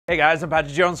Hey guys, I'm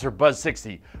Patrick Jones for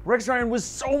Buzz60. Rex Ryan was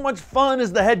so much fun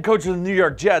as the head coach of the New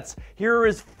York Jets. Here are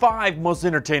his 5 most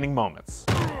entertaining moments.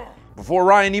 Before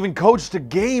Ryan even coached a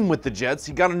game with the Jets,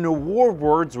 he got into war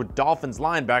words with Dolphins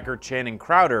linebacker Channing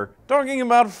Crowder, talking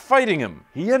about fighting him.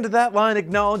 He ended that line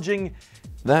acknowledging,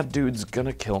 "That dude's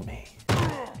gonna kill me."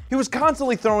 He was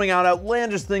constantly throwing out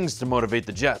outlandish things to motivate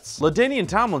the Jets. LaDainian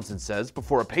Tomlinson says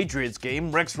before a Patriots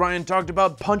game, Rex Ryan talked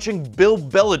about punching Bill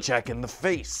Belichick in the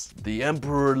face. "The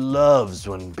Emperor loves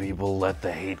when people let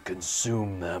the hate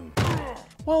consume them."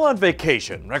 While on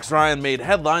vacation, Rex Ryan made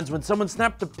headlines when someone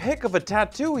snapped a pic of a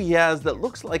tattoo he has that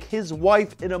looks like his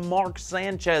wife in a Mark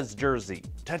Sanchez jersey.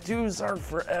 Tattoos are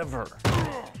forever.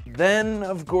 Then,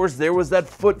 of course, there was that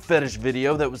foot fetish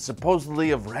video that was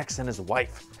supposedly of Rex and his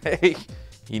wife. Hey,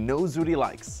 he knows what he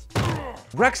likes.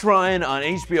 Rex Ryan on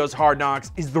HBO's Hard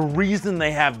Knocks is the reason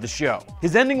they have the show.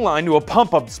 His ending line to a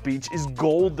pump-up speech is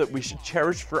gold that we should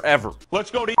cherish forever.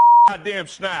 "Let's go to goddamn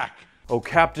snack." Oh,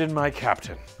 Captain, my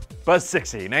Captain.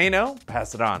 Buzz60. Now you know,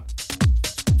 pass it on.